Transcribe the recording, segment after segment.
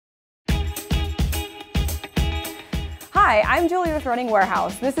Hi, I'm Julie with Running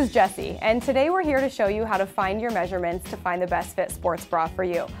Warehouse. This is Jessie, and today we're here to show you how to find your measurements to find the best fit sports bra for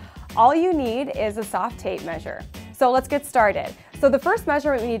you. All you need is a soft tape measure. So let's get started. So the first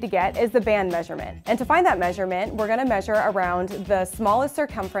measurement we need to get is the band measurement. And to find that measurement, we're gonna measure around the smallest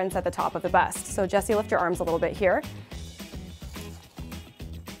circumference at the top of the bust. So Jessie, lift your arms a little bit here.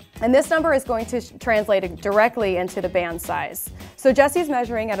 And this number is going to translate directly into the band size. So Jessie's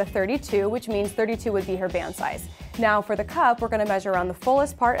measuring at a 32, which means 32 would be her band size. Now for the cup, we're going to measure around the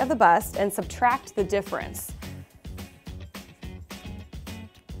fullest part of the bust and subtract the difference.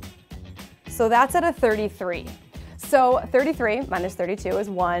 So that's at a 33. So 33 minus 32 is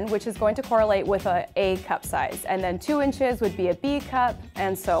 1, which is going to correlate with a A cup size. And then 2 inches would be a B cup,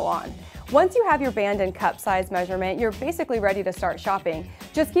 and so on. Once you have your band and cup size measurement, you're basically ready to start shopping.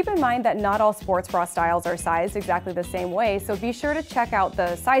 Just keep in mind that not all sports bra styles are sized exactly the same way, so be sure to check out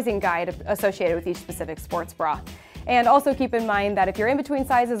the sizing guide associated with each specific sports bra. And also keep in mind that if you're in between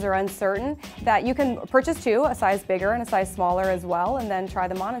sizes or uncertain, that you can purchase two, a size bigger and a size smaller as well, and then try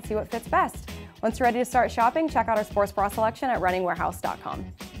them on and see what fits best. Once you're ready to start shopping, check out our sports bra selection at runningwarehouse.com.